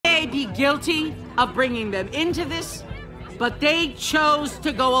may be guilty of bringing them into this, but they chose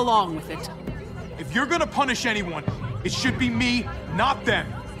to go along with it. If you're gonna punish anyone, it should be me, not them.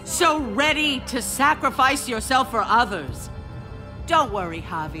 So ready to sacrifice yourself for others. Don't worry,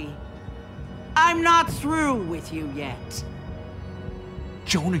 Javi. I'm not through with you yet.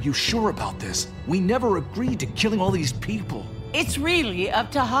 Joan, are you sure about this? We never agreed to killing all these people. It's really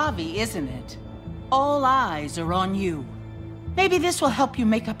up to Javi, isn't it? All eyes are on you. Maybe this will help you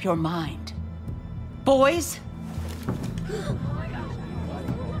make up your mind. Boys?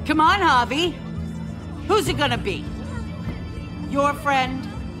 Come on, Javi. Who's it gonna be? Your friend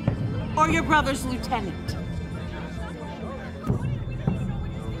or your brother's lieutenant?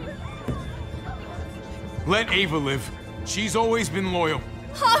 Let Ava live. She's always been loyal.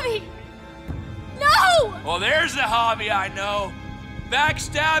 Javi! No! Well, there's the Javi I know.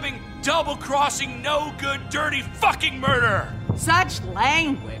 Backstabbing, double-crossing, no-good, dirty fucking murderer! Such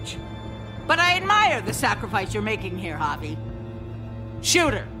language. But I admire the sacrifice you're making here, Javi.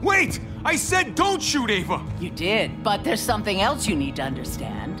 Shoot her. Wait! I said don't shoot Ava! You did, but there's something else you need to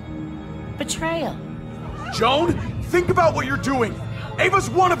understand. Betrayal. Joan, think about what you're doing. Ava's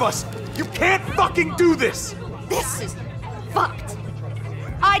one of us. You can't fucking do this! This is fucked.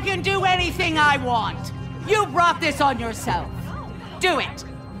 I can do anything I want. You brought this on yourself. Do it.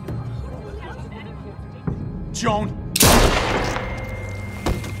 Joan.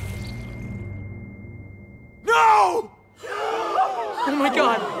 No! Oh my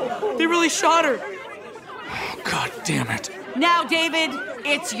god, they really shot her. God damn it. Now, David,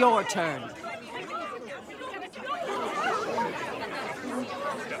 it's your turn.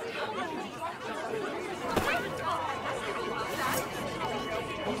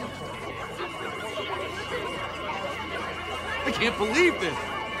 I can't believe this.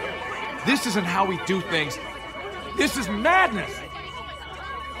 This isn't how we do things. This is madness.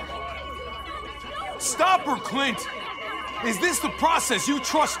 Stop her, Clint. Is this the process you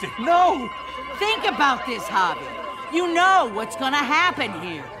trusted? No! Think about this, Javi. You know what's gonna happen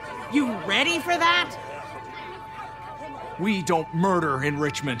here. You ready for that? We don't murder in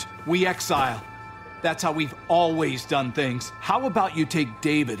Richmond. We exile. That's how we've always done things. How about you take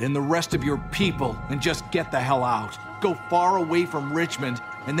David and the rest of your people and just get the hell out? Go far away from Richmond,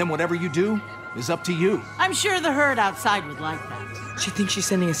 and then whatever you do is up to you. I'm sure the herd outside would like that. She thinks she's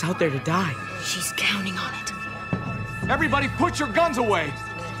sending us out there to die. She's counting on it. Everybody put your guns away.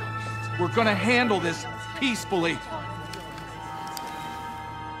 We're gonna handle this peacefully.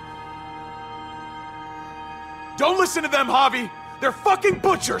 Don't listen to them, Javi. They're fucking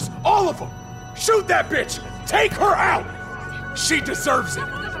butchers, all of them. Shoot that bitch. Take her out. She deserves it.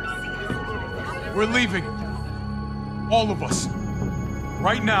 We're leaving. All of us.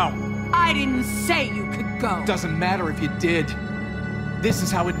 Right now. I didn't say you could go. Doesn't matter if you did. This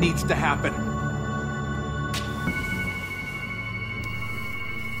is how it needs to happen.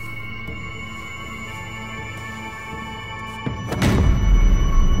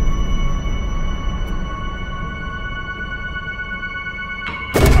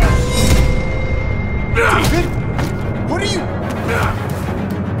 David? What are you...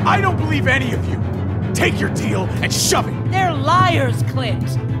 I don't believe any of you. Take your deal and shove it. They're liars,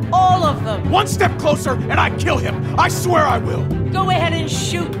 Clint. All of them. One step closer and I kill him. I swear I will. Go ahead and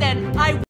shoot then. I